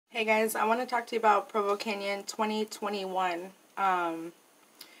Hey guys, I want to talk to you about Provo Canyon 2021. I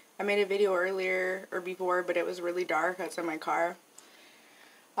made a video earlier or before, but it was really dark. I was in my car.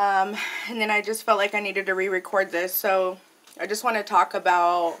 And then I just felt like I needed to re-record this. So I just want to talk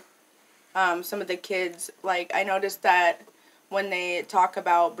about some of the kids. Like, I noticed that when they talk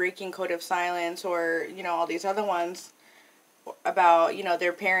about breaking code of silence or, all these other ones about,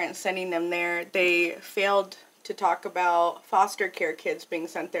 their parents sending them there, they failed to talk about foster care kids being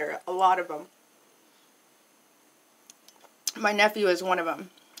sent there. A lot of them. My nephew is one of them.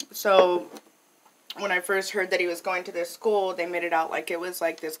 So when I first heard that he was going to this school, they made it out like it was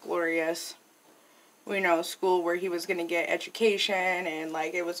like this glorious, school where he was going to get education and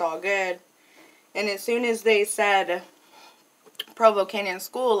like it was all good. And as soon as they said Provo Canyon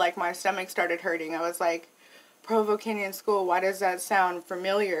School, like my stomach started hurting. I was like, Provo Canyon School, why does that sound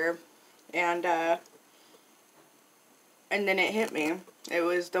familiar? And then it hit me. It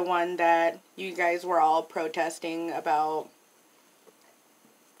was the one that you guys were all protesting about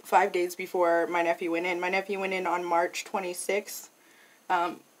 5 days before my nephew went in. My nephew went in on March 26th.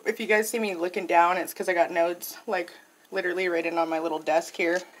 If you guys see me looking down, it's because I got notes, like, literally written on my little desk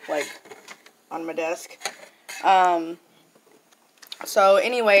here, like, on my desk. So,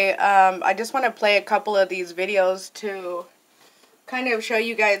 anyway, I just want to play a couple of these videos to kind of show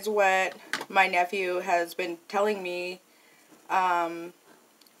you guys what my nephew has been telling me.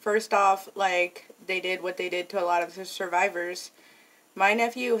 First off, like, they did what they did to a lot of the survivors. My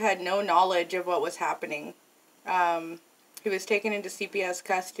nephew had no knowledge of what was happening. He was taken into CPS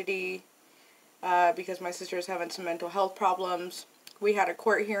custody because my sister was having some mental health problems. We had a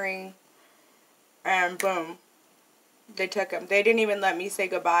court hearing, and boom, they took him. They didn't even let me say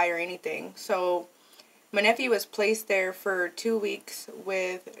goodbye or anything. So my nephew was placed there for 2 weeks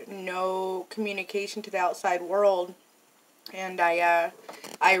with no communication to the outside world. And I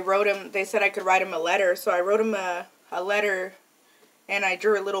wrote him, they said I could write him a letter, so I wrote him a letter, and I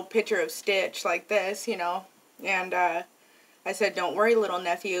drew a little picture of Stitch like this, and I said, don't worry, little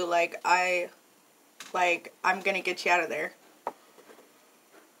nephew, I'm gonna get you out of there.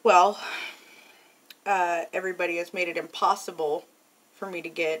 Well, everybody has made it impossible for me to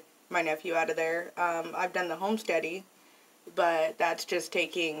get my nephew out of there. I've done the home study, but that's just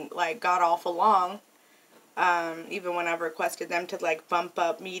taking, god-awful long. Even when I've requested them to, bump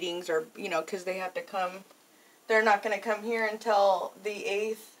up meetings or, because they have to come. They're not going to come here until the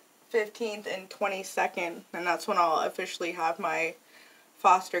 8th, 15th, and 22nd. And that's when I'll officially have my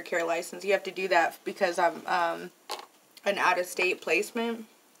foster care license. You have to do that because I'm an out-of-state placement.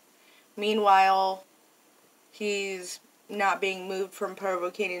 Meanwhile, he's not being moved from Provo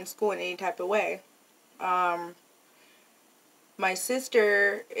Canyon School in any type of way. My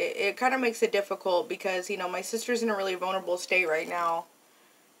sister, it kind of makes it difficult because, my sister's in a really vulnerable state right now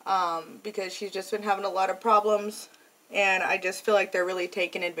because she's just been having a lot of problems, and I just feel like they're really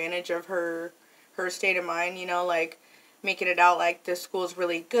taking advantage of her state of mind, making it out like this school's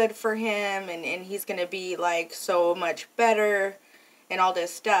really good for him and he's going to be, so much better and all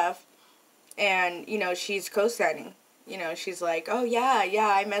this stuff. And, she's co-signing. She's like, oh, yeah,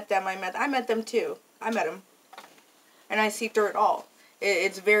 I met them. I met them, too. I met them. And I see through it all.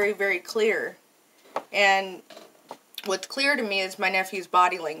 It's very, very clear. And what's clear to me is my nephew's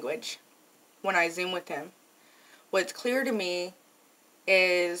body language when I Zoom with him. What's clear to me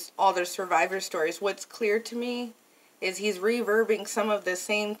is all the survivor stories. What's clear to me is he's reverbing some of the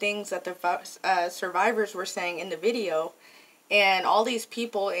same things that the survivors were saying in the video. And all these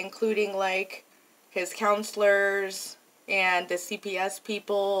people, including, his counselors and the CPS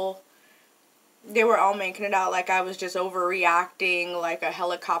people, they were all making it out like I was just overreacting, like a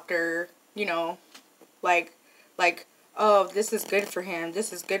helicopter, oh, this is good for him,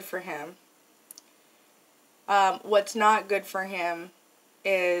 this is good for him. What's not good for him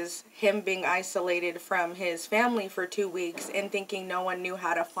is him being isolated from his family for 2 weeks and thinking no one knew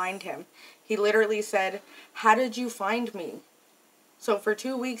how to find him. He literally said, how did you find me? So for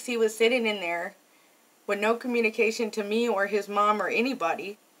 2 weeks he was sitting in there with no communication to me or his mom or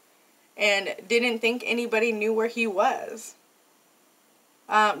anybody, and didn't think anybody knew where he was.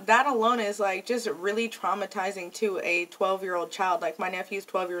 That alone is, just really traumatizing to a 12-year-old child. My nephew's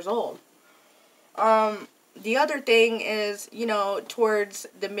 12 years old. The other thing is, towards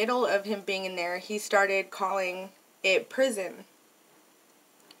the middle of him being in there, he started calling it prison.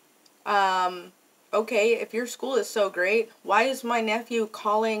 Okay, if your school is so great, why is my nephew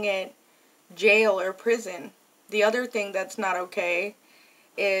calling it jail or prison? The other thing that's not okay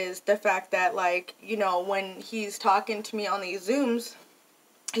is the fact that, when he's talking to me on these Zooms,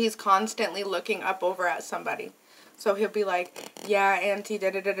 he's constantly looking up over at somebody. So he'll be like, yeah, auntie,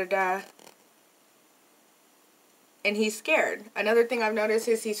 da-da-da-da-da. And he's scared. Another thing I've noticed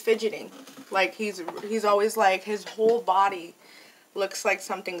is he's fidgeting. Like, he's always like, his whole body looks like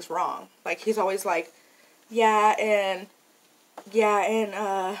something's wrong. Like, he's always like, yeah, and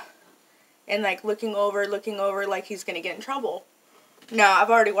like looking over like he's gonna get in trouble. Now,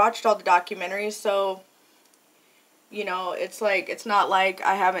 I've already watched all the documentaries, so, you know, it's like, it's not like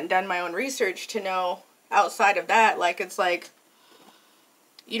I haven't done my own research to know outside of that. Like, it's like,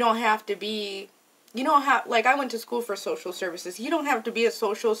 you don't have, like, I went to school for social services. You don't have to be a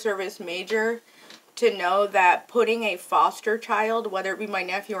social service major to know that putting a foster child, whether it be my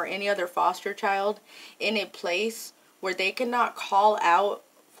nephew or any other foster child, in a place where they cannot call out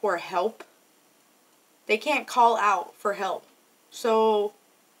for help. They can't call out for help. So,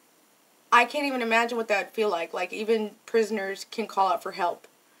 I can't even imagine what that would feel like. Like, even prisoners can call out for help.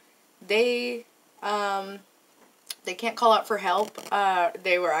 They can't call out for help.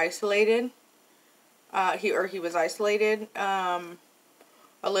 They were isolated. He was isolated.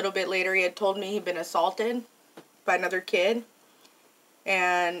 A little bit later, he had told me he'd been assaulted by another kid.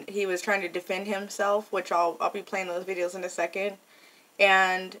 And he was trying to defend himself, which I'll be playing those videos in a second.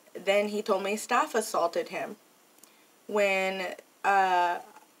 And then he told me staff assaulted him. When,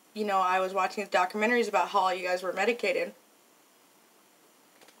 you know, I was watching his documentaries about how all you guys were medicated.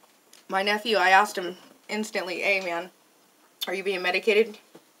 My nephew, I asked him instantly, hey man, are you being medicated?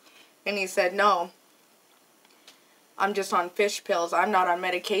 And he said, no. I'm just on fish pills. I'm not on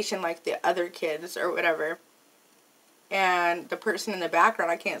medication like the other kids or whatever. And the person in the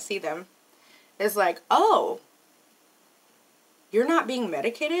background, I can't see them, is like, oh, you're not being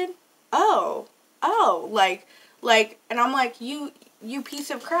medicated? Oh, like, and I'm like, you piece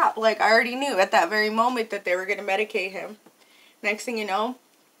of crap. Like, I already knew at that very moment that they were going to medicate him. Next thing you know,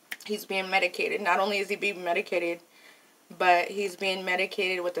 he's being medicated. Not only is he being medicated, but he's being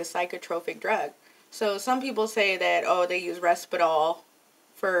medicated with a psychotropic drug. So some people say that, oh, they use Risperdal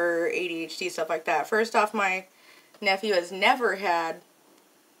for ADHD, stuff like that. First off, my nephew has never had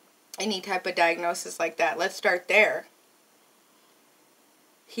any type of diagnosis like that. Let's start there.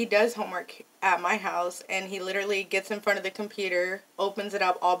 He does homework at my house, and he literally gets in front of the computer, opens it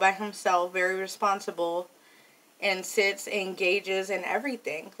up all by himself, very responsible, and sits, engages in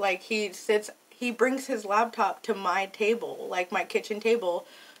everything. Like, he brings his laptop to my table, like my kitchen table,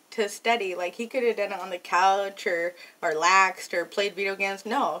 to study. Like, he could have done it on the couch or relaxed or played video games.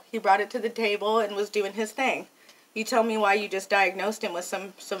 No, he brought it to the table and was doing his thing. You tell me why you just diagnosed him with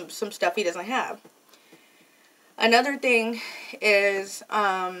some stuff he doesn't have. Another thing is,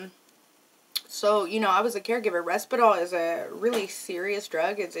 so, you know, I was a caregiver. Risperdal is a really serious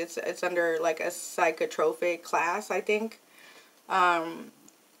drug. It's under, like, a psychotropic class, I think.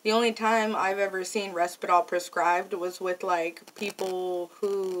 The only time I've ever seen Risperdal prescribed was with, like, people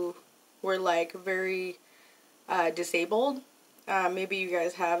who were, like, very disabled. Maybe you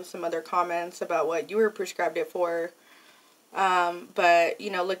guys have some other comments about what you were prescribed it for. But,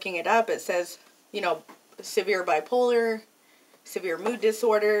 you know, looking it up, it says, you know, severe bipolar, severe mood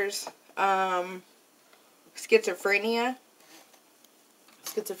disorders, schizophrenia.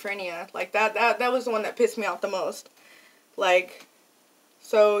 Like, that was the one that pissed me off the most. Like,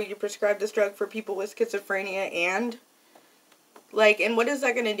 so you prescribe this drug for people with schizophrenia and, like, and what is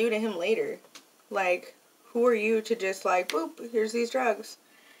that going to do to him later? Like, who are you to just, like, boop, here's these drugs.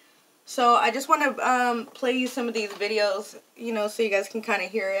 So I just want to play you some of these videos, you know, so you guys can kind of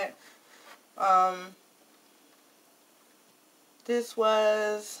hear it. This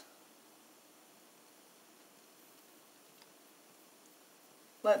was,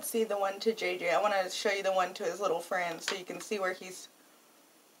 let's see the one to JJ. I want to show you the one to his little friend so you can see where he's,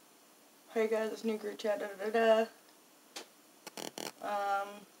 hey guys, this new group chat, da-da-da-da.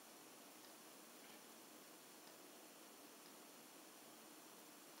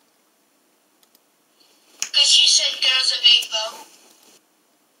 Because you said girls are big bow.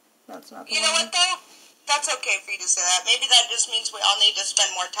 That's not the You know one. what, though? That's okay for you to say that. Maybe that just means we all need to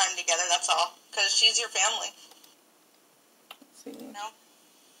spend more time together, that's all. Because she's your family. Let's see. No?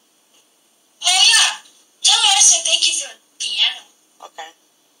 Oh, yeah. Tell her I said thank you for the piano. Okay.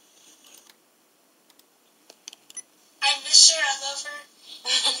 I miss her. I love her.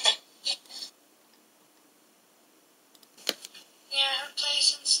 Yeah, her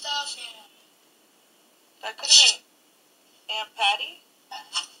plays and stuff, yeah. That could have been Aunt Patty?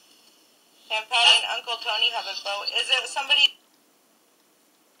 Aunt Patty and Uncle Tony have a boat. Is it somebody?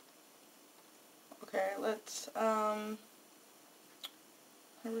 Okay, let's, 100%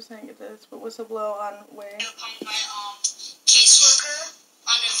 get this, but whistleblow on way. My caseworker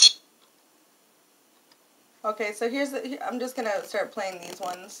on a Okay, so I'm just going to start playing these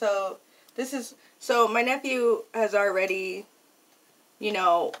ones. So my nephew has already,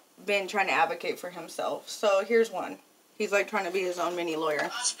 been trying to advocate for himself. So here's one. He's like trying to be his own mini lawyer. I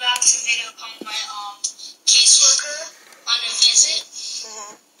was about to video call my caseworker on a visit.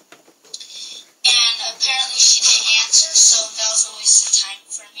 Mm-hmm. And apparently she didn't answer, so that was a waste of time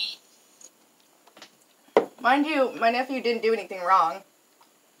for me. Mind you, my nephew didn't do anything wrong.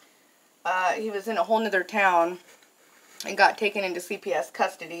 He was in a whole nother town and got taken into CPS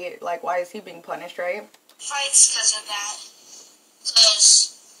custody. Like, why is he being punished, right? Fights because of that. Because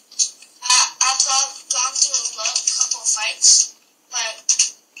I've gone through a couple fights.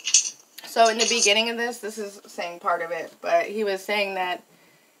 So in the beginning of this is saying part of it, but he was saying that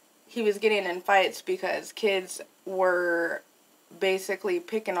he was getting in fights because kids were basically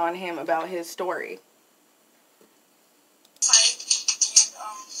picking on him about his story.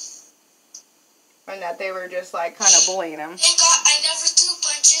 And that they were just like kind of bullying him. I never threw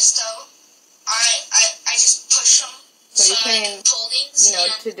punches though. I just pushed him. So he's saying,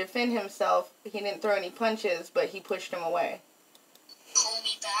 to defend himself, he didn't throw any punches, but he pushed him away. Pull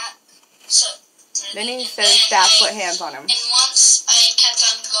me back. Then he says staff put hands on him. And once I kept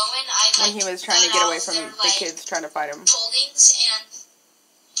on going, when he was trying to get away from the kids trying to fight him. Holdings, and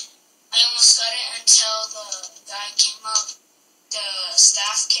I almost got it until the guy came up, the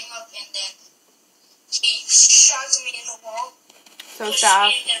staff came up, and then he shoved me in the wall. So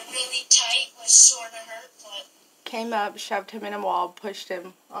staff really tight, was sort of hurt, but came up, shoved him in a wall, pushed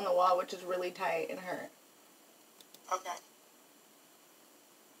him on the wall, which is really tight and hurt. Okay.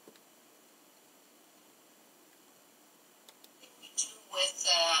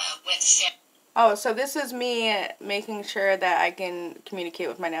 Oh, so this is me making sure that I can communicate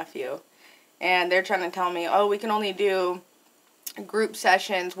with my nephew. And they're trying to tell me, oh, we can only do group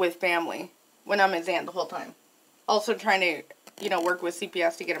sessions with family when I'm his aunt the whole time. Also trying to, work with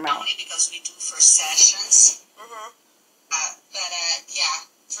CPS to get him out. Only because we do first sessions. Mm-hmm. Yeah,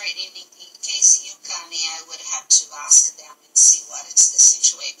 in case you come in, I would have to ask them and see what is the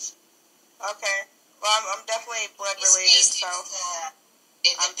situation. Okay. Well, I'm definitely blood related, so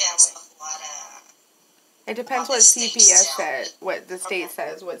it depends on what. It depends what CPS says, what the state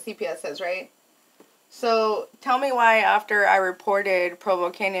says, what CPS says, right? So tell me why after I reported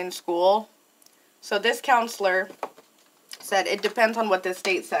Provo Canyon School. So this counselor said it depends on what the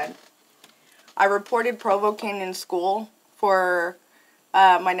state said. I reported Provo Canyon School for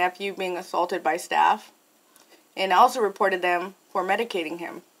my nephew being assaulted by staff, and I also reported them for medicating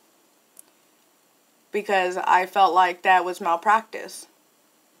him because I felt like that was malpractice.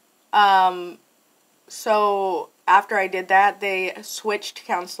 So after I did that, they switched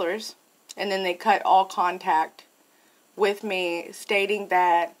counselors, and then they cut all contact with me, stating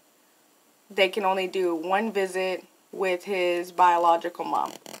that they can only do one visit with his biological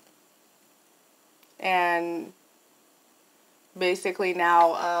mom. And basically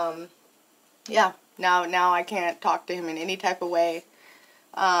now, now I can't talk to him in any type of way.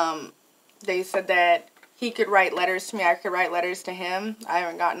 They said that he could write letters to me, I could write letters to him. I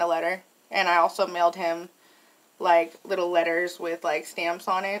haven't gotten a letter. And I also mailed him, like, little letters with, like, stamps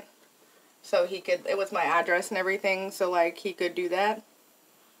on it. So he could, it was my address and everything, so, like, he could do that.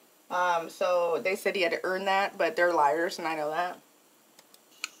 So they said he had to earn that, but they're liars, and I know that.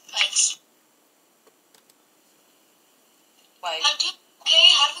 Thanks. I'm doing okay.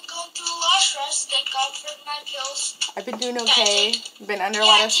 Haven't gone through a lot of stress. Thank God for my pills. I've been doing okay. Been under a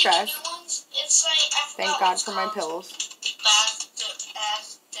lot of stress. It's like, thank God for my pills.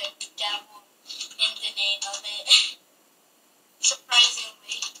 The devil in the name of it.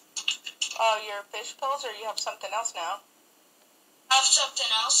 Surprisingly. Oh, your fish pills, or you have something else now? I have something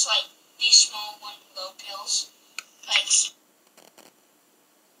else, like these small low pills. Thanks.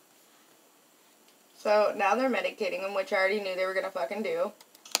 So now they're medicating him, which I already knew they were gonna fucking do.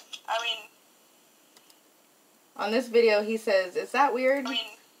 I mean, on this video he says, "Is that weird?"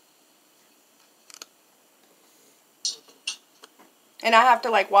 And I have to,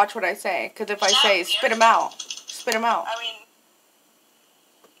 like, watch what I say, because if I say, spit him out, spit him out. I mean,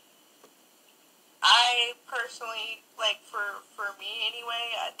 I personally, like, for me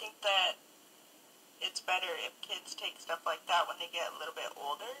anyway, I think that it's better if kids take stuff like that when they get a little bit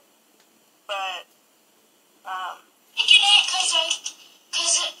older. But, because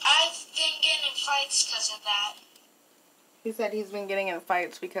I've been getting in fights because of that. He said he's been getting in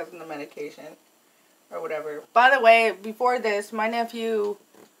fights because of the medication. Or whatever. By the way, before this, my nephew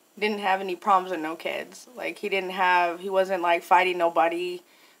didn't have any problems with no kids. Like, he wasn't, like, fighting nobody.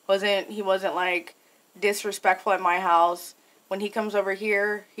 He wasn't, like, disrespectful at my house. When he comes over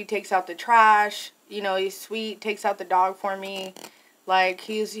here, he takes out the trash. you know, he's sweet, takes out the dog for me. Like,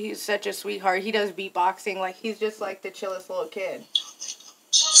 he's such a sweetheart. He does beatboxing. Like, he's just, like, the chillest little kid.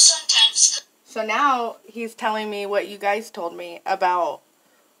 So now he's telling me what you guys told me about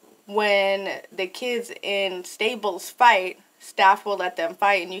when the kids in stables fight, staff will let them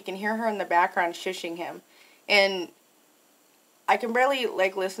fight, and you can hear her in the background shushing him. And I can barely,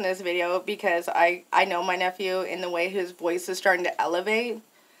 like, listen to this video because I know my nephew, and the way his voice is starting to elevate,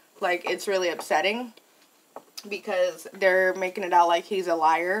 like, it's really upsetting because they're making it out like he's a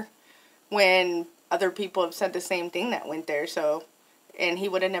liar when other people have said the same thing that went there, so, and he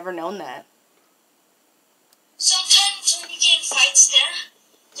would have never known that. Sometimes when you get in fights there,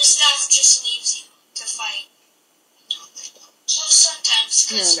 the staff just leaves you to fight. So sometimes,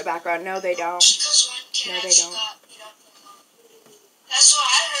 You're in the background. No, they don't. Because one kid actually got beat up. That's what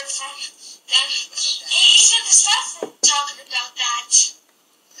I heard from them. Even the staff were talking about that.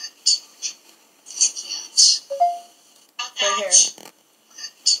 Right here. The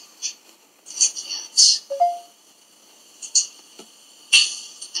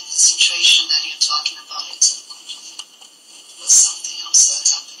situation that you're talking about, it was something else that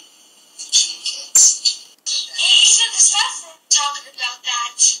happened between kids. Even the staff were talking about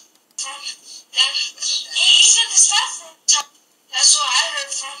that from them. Even the staff were talking. That's what I heard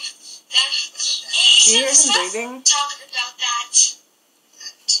from them. Do you hear him breathing? Talking about that.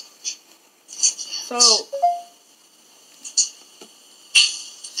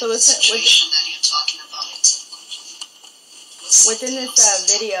 So listen, within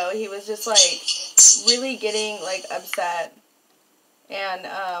this video, he was just, like, really getting, like, upset and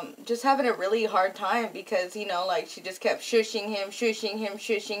just having a really hard time because, you know, like, she just kept shushing him,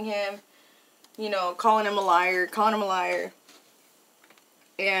 you know, calling him a liar.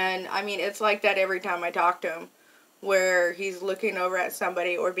 And, I mean, it's like that every time I talk to him, where he's looking over at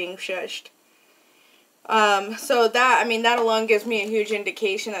somebody or being shushed. So that, I mean, that alone gives me a huge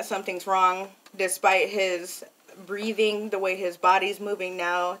indication that something's wrong, despite his breathing, the way his body's moving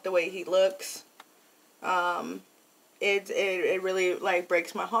now, the way he looks. It really, like,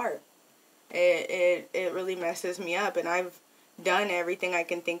 breaks my heart. It really messes me up, and I've done everything I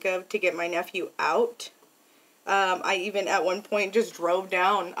can think of to get my nephew out. I even at one point just drove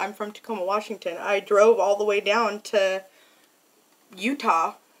down. I'm from Tacoma, Washington. I drove all the way down to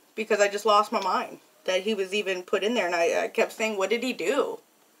Utah because I just lost my mind that he was even put in there. And I kept saying, what did he do?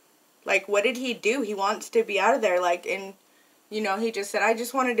 Like, what did he do? He wants to be out of there. Like, and, you know, he just said, I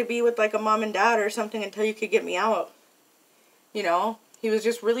just wanted to be with, like, a mom and dad or something until you could get me out. You know, he was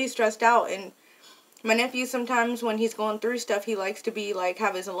just really stressed out. And my nephew, sometimes when he's going through stuff, he likes to be, like,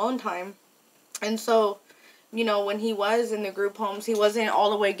 have his alone time. And so, you know, when he was in the group homes, he wasn't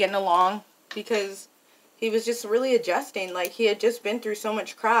all the way getting along because he was just really adjusting. Like, he had just been through so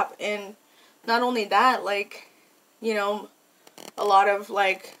much crap. And not only that, like, you know, a lot of,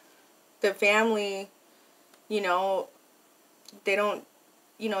 like, the family, you know, they don't,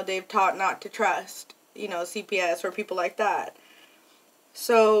 you know, they've taught not to trust, you know, CPS or people like that.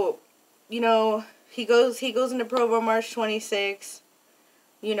 So, you know, he goes into Provo March 26th.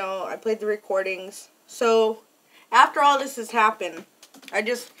 You know, I played the recordings. So, after all this has happened, I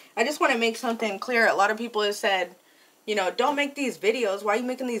just want to make something clear. A lot of people have said, you know, don't make these videos. Why are you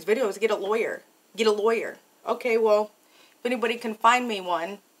making these videos? Get a lawyer. Get a lawyer. Okay, well, if anybody can find me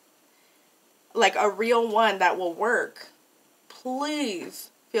one, like a real one that will work, please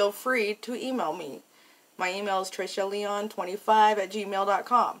feel free to email me. My email is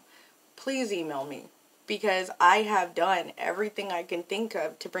tricialeon25@gmail.com. Please email me because I have done everything I can think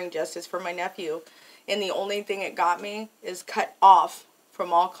of to bring justice for my nephew. And the only thing it got me is cut off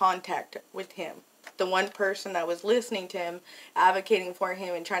from all contact with him. The one person that was listening to him, advocating for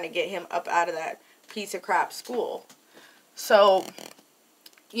him, and trying to get him up out of that piece of crap school. So,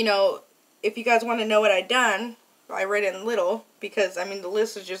 you know, if you guys want to know what I done, I read it in little, because, I mean, the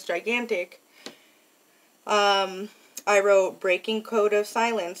list is just gigantic. I wrote breaking code of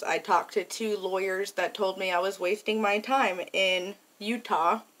silence. I talked to 2 lawyers that told me I was wasting my time in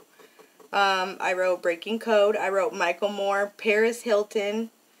Utah. I wrote breaking code. I wrote Michael Moore, Paris Hilton,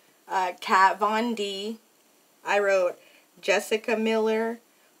 Kat Von D. I wrote Jessica Miller,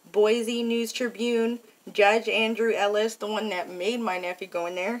 Boise News Tribune, Judge Andrew Ellis, the one that made my nephew go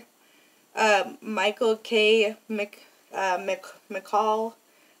in there, Michael K. McCall,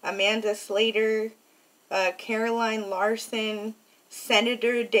 Amanda Slater, Caroline Larson,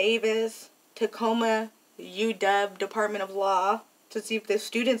 Senator Davis, Tacoma UW Department of Law, to see if the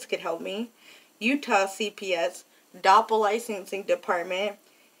students could help me, Utah CPS, Doppel Licensing Department,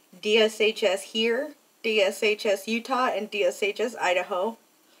 DSHS here, DSHS Utah, and DSHS Idaho.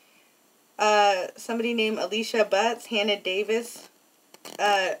 somebody named Alicia Butts, Hannah Davis.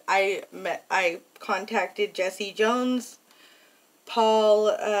 I contacted Jesse Jones,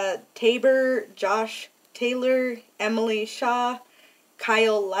 Paul Tabor, Josh Taylor, Emily Shaw,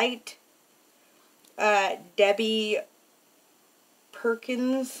 Kyle Light, Debbie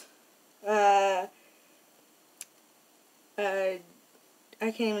Perkins, I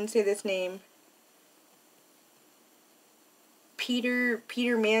can't even say this name. Peter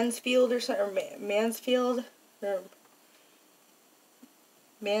Mansfield or something, or Mansfield, or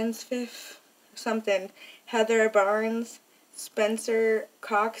Mansfiff, or something. Heather Barnes, Spencer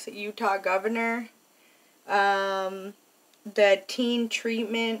Cox, Utah governor. The teen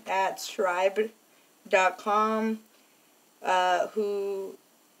treatment at Scribe.com. Who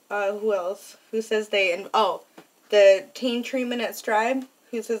else? Who says they, the teen treatment at Scribe,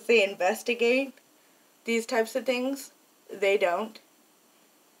 who says they investigate these types of things. They don't.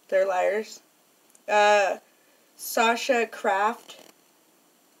 They're liars. Sasha Kraft,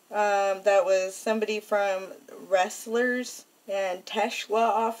 that was somebody from Wrestlers and Tesh Law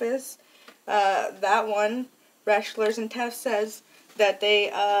Office. That one, Wrestlers and Tesh, says that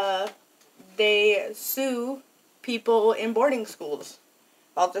they sue people in boarding schools.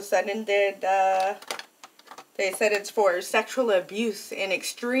 All of a sudden, they said it's for sexual abuse and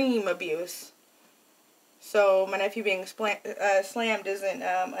extreme abuse. So my nephew being slammed isn't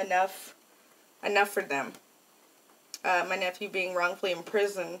enough for them. My nephew being wrongfully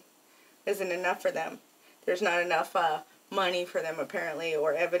imprisoned isn't enough for them. There's not enough money for them, apparently,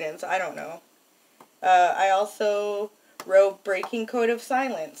 or evidence. I don't know. I also wrote Breaking Code of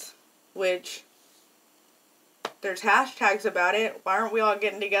Silence, which there's hashtags about it. Why aren't we all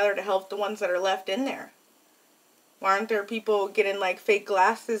getting together to help the ones that are left in there? Why aren't there people getting, like, fake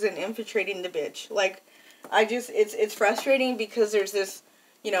glasses and infiltrating the bitch? Like, it's frustrating because there's this,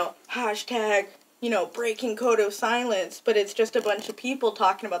 hashtag, Breaking Code of Silence, but it's just a bunch of people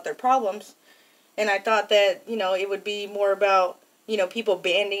talking about their problems. And I thought that, it would be more about, people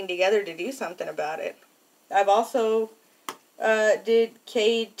banding together to do something about it. I've also did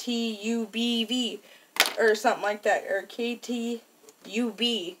KTUBV or something like that, or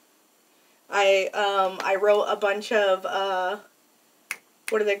KTUB. I wrote a bunch of,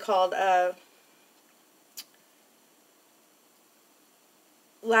 what are they called,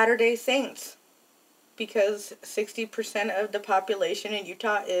 Latter-day Saints, because 60% of the population in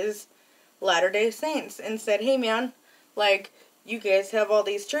Utah is Latter-day Saints, and said, hey man, like, you guys have all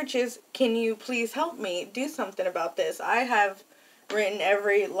these churches, can you please help me do something about this? I have written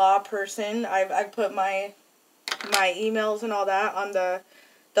every law person, I've put my emails and all that on the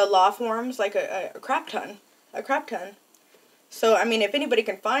law forums, like a crap ton. So, I mean, if anybody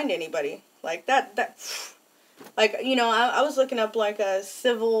can find anybody, like, that like, I was looking up, like,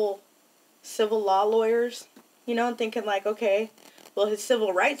 civil law lawyers, and thinking, like, okay, well, his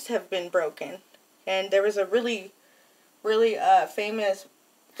civil rights have been broken. And there was a really, really famous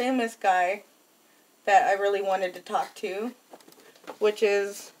guy that I really wanted to talk to, which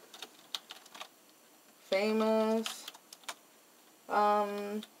is famous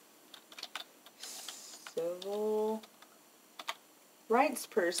civil rights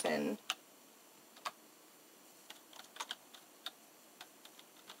person.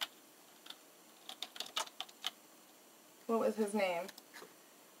 What was his name?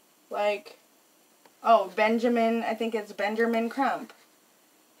 Like, Benjamin, I think it's Benjamin Crump.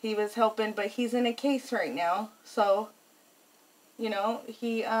 He was helping, but he's in a case right now. So, he,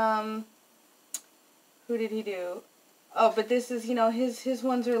 who did he do? Oh, but this is, his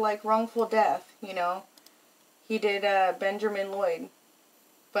ones are like wrongful death, He did Benjamin Lloyd.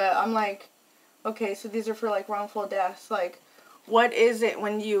 But I'm like, okay, so these are for like wrongful deaths. Like, what is it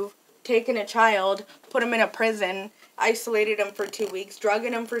when you've taken a child, put him in a prison, isolated them for 2 weeks,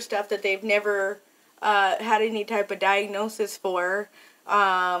 drugging them for stuff that they've never had any type of diagnosis for,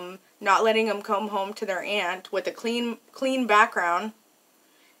 not letting them come home to their aunt with a clean background,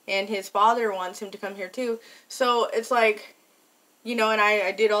 and his father wants him to come here too. So it's like, and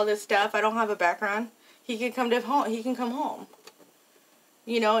I did all this stuff. I don't have a background. He can come home. He can come home.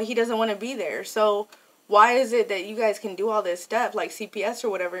 He doesn't want to be there. So why is it that you guys can do all this stuff, like CPS or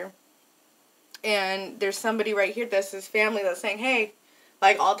whatever, and there's somebody right here that's his family that's saying, hey,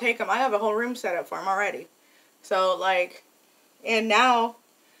 like, I'll take him. I have a whole room set up for him already. So, like, and now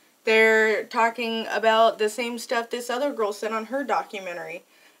they're talking about the same stuff this other girl said on her documentary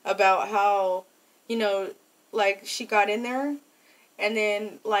about how, like, she got in there and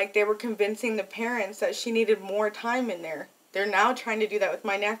then, like, they were convincing the parents that she needed more time in there. They're now trying to do that with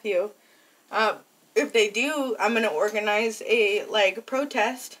my nephew. If they do, I'm going to organize a, like,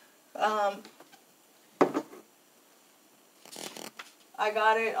 protest I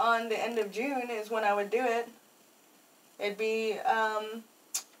got it on the end of June is when I would do it. It'd be,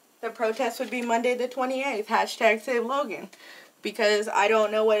 the protest would be Monday the 28th, hashtag Save Logan. Because I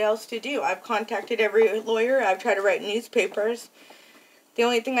don't know what else to do. I've contacted every lawyer. I've tried to write newspapers. The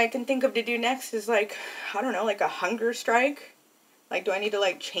only thing I can think of to do next is, like, I don't know, like a hunger strike. Like, do I need to,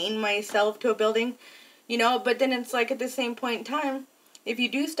 like, chain myself to a building? You know, but then it's like at the same point in time, if you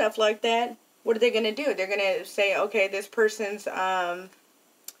do stuff like that, what are they going to do? They're going to say, okay, this person's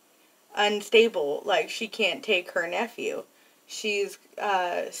unstable. Like, she can't take her nephew. She's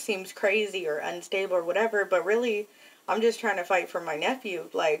seems crazy or unstable or whatever. But really, I'm just trying to fight for my nephew,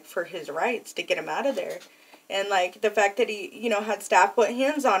 like, for his rights, to get him out of there. And, like, the fact that he, you know, had staff put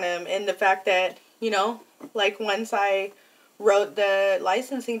hands on him, and the fact that, you know, like, once I wrote the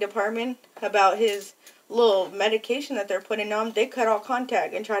licensing department about his little medication that they're putting on, they cut all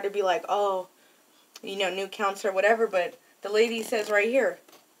contact and tried to be like, oh, you know, new counselor, whatever. But the lady says right here,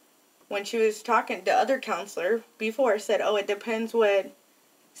 when she was talking, the other counselor before said, oh, it depends what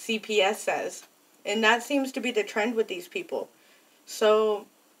CPS says. And that seems to be the trend with these people. So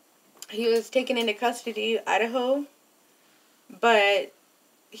he was taken into custody, Idaho, but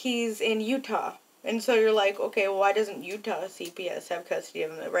he's in Utah. And so you're like, okay, well, why doesn't Utah CPS have custody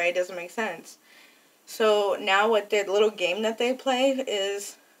of him, right? It doesn't make sense. So now what the little game that they play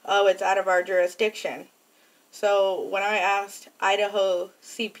is, oh, it's out of our jurisdiction. So when I asked Idaho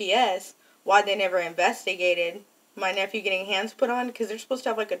CPS why they never investigated my nephew getting hands put on, because they're supposed to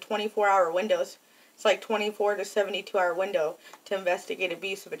have like a 24-hour window. It's like 24 to 72-hour window to investigate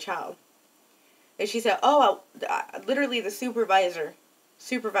abuse of a child. And she said, oh, literally the supervisor.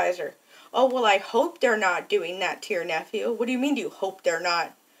 Oh, well, I hope they're not doing that to your nephew. What do you mean you hope they're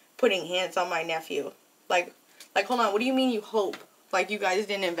not putting hands on my nephew? Like, hold on, what do you mean you hope? Like, you guys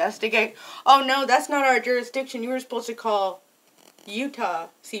didn't investigate? Oh, no, that's not our jurisdiction. You were supposed to call Utah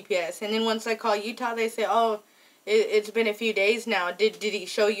CPS. And then once I call Utah, they say, oh, it's been a few days now. Did he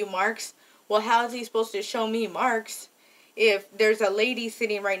show you marks? Well, how is he supposed to show me marks if there's a lady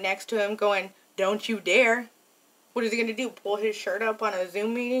sitting right next to him going, don't you dare? What is he going to do? Pull his shirt up on a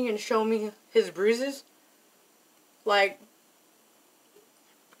Zoom meeting and show me his bruises? Like,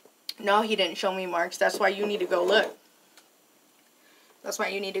 no, he didn't show me marks. That's why you need to go look. That's why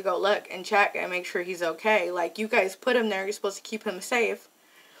you need to go look and check and make sure he's okay. Like, you guys put him there. You're supposed to keep him safe.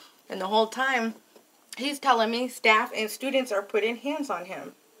 And the whole time, he's telling me staff and students are putting hands on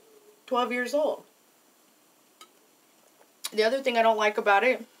him. 12 years old. The other thing I don't like about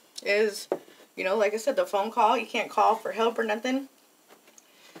it is, you know, like I said, the phone call. You can't call for help or nothing.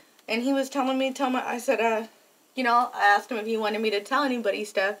 And he was telling me, I said, you know, I asked him if he wanted me to tell anybody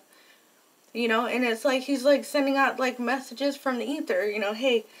stuff. You know, and it's like he's like sending out like messages from the ether. You know,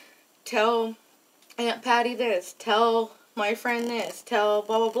 hey, tell Aunt Patty this. Tell my friend this. Tell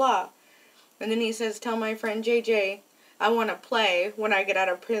blah, blah, blah. And then he says, tell my friend JJ I want to play when I get out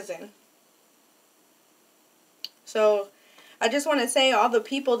of prison. So I just want to say all the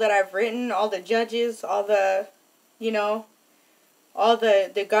people that I've written, all the judges, all the, you know, all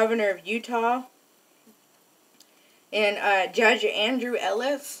the governor of Utah, and Judge Andrew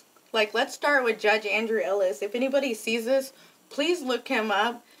Ellis. Like, let's start with Judge Andrew Ellis. If anybody sees this, please look him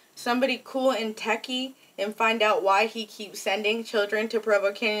up. Somebody cool and techie, and find out why he keeps sending children to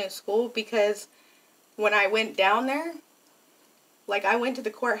Provo Canyon School. Because when I went down there, like, I went to the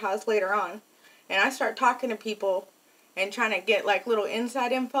courthouse later on, and I start talking to people and trying to get, like, little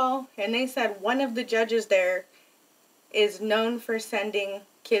inside info. And they said one of the judges there is known for sending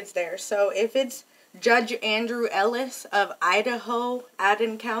kids there. So if it's Judge Andrew Ellis of Idaho,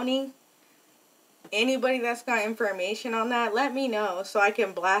 Adden County, anybody that's got information on that, let me know so I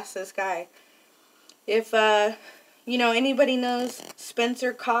can blast this guy. If, you know, anybody knows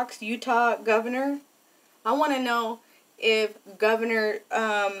Spencer Cox, Utah governor, I want to know if Governor,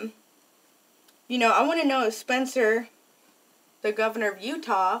 you know, I want to know if Spencer, the governor of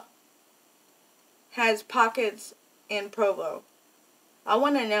Utah, has pockets in Provo. I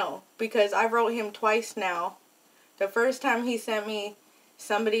want to know, because I wrote him twice now. The first time he sent me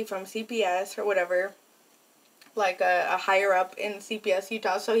somebody from CPS or whatever, like a higher up in CPS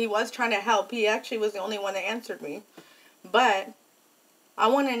Utah, so he was trying to help. He actually was the only one that answered me. But I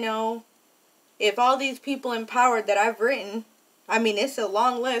want to know if all these people in power that I've written, I mean, it's a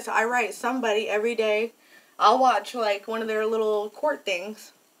long list. I write somebody every day. I'll watch, like, one of their little court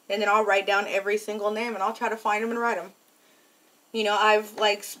things, and then I'll write down every single name, and I'll try to find them and write them. You know, I've,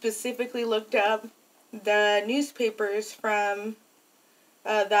 like, specifically looked up the newspapers from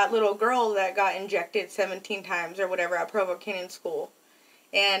that little girl that got injected 17 times or whatever at Provo Canyon School.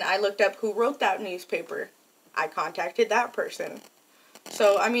 And I looked up who wrote that newspaper. I contacted that person.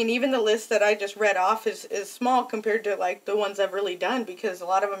 So, I mean, even the list that I just read off is small compared to, like, the ones I've really done, because a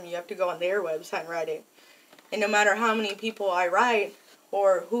lot of them you have to go on their website and write it. And no matter how many people I write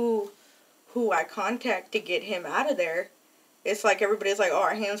or who I contact to get him out of there, it's like everybody's like, oh,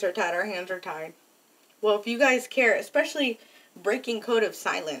 our hands are tied, our hands are tied. Well, if you guys care, especially breaking code of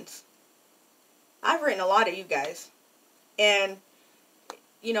silence, I've written a lot of you guys. And,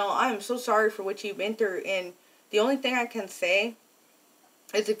 you know, I'm so sorry for what you've been through. And the only thing I can say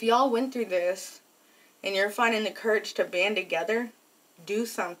is if y'all went through this and you're finding the courage to band together, do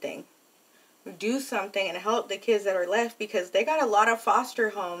something. Do something and help the kids that are left, because they got a lot of foster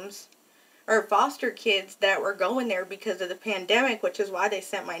homes or foster kids that were going there because of the pandemic, which is why they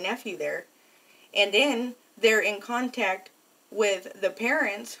sent my nephew there. And then they're in contact with the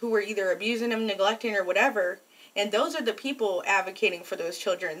parents who were either abusing them, neglecting, or whatever. And those are the people advocating for those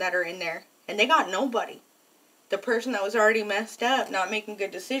children that are in there. And they got nobody. The person that was already messed up, not making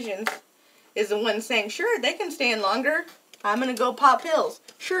good decisions, is the one saying, sure, they can stay in longer. I'm going to go pop pills.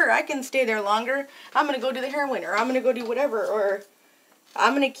 Sure, I can stay there longer. I'm going to go do the heroin, or I'm going to go do whatever. Or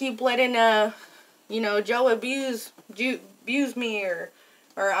I'm going to keep letting, Joe abuse me, or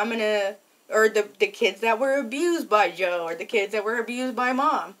I'm going to, or the kids that were abused by Joe, or the kids that were abused by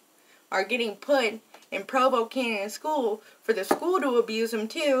Mom are getting put in Provo Canyon School for the school to abuse them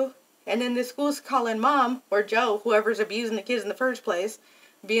too. And then the school's calling Mom or Joe, whoever's abusing the kids in the first place,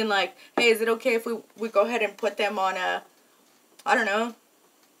 being like, hey, is it okay if we go ahead and put them on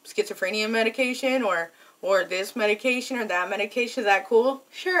schizophrenia medication or this medication or that medication? Is that cool?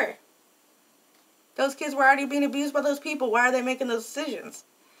 Sure. Those kids were already being abused by those people. Why are they making those decisions?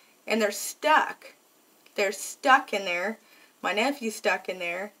 And they're stuck. They're stuck in there. My nephew's stuck in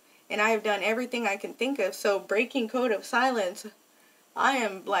there. And I have done everything I can think of. So breaking code of silence, I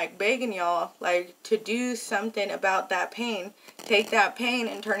am, like, begging y'all, like, to do something about that pain. Take that pain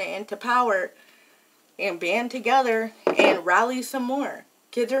and turn it into power. And band together and rally some more.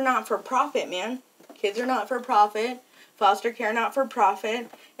 Kids are not for profit, man. Kids are not for profit. Foster care not for profit.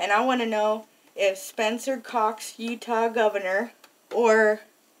 And I want to know if Spencer Cox, Utah governor, or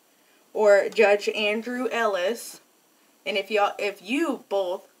Judge Andrew Ellis, and if you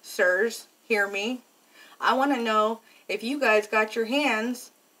both sirs hear me, I want to know if you guys got your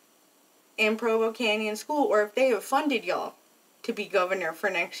hands in Provo Canyon School, or if they have funded y'all to be governor for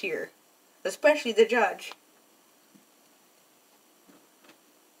next year. Especially the judge.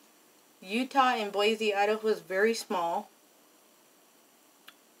 Utah and Boise, Idaho is very small.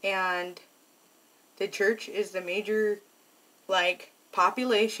 And the church is the major, like,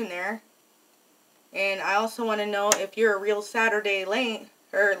 population there. And I also want to know if you're a real Latter-day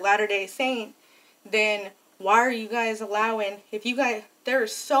Saint, then why are you guys allowing, there are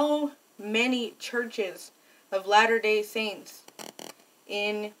so many churches of Latter-day Saints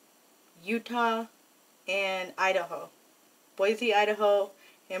in Utah and Idaho. Boise, Idaho,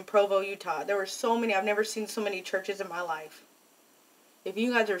 and Provo, Utah. There were so many. I've never seen so many churches in my life. If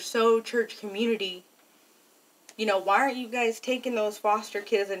you guys are so church community, why aren't you guys taking those foster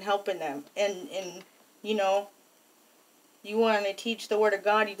kids and helping them? And you want to teach the Word of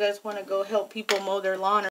God. You guys want to go help people mow their lawn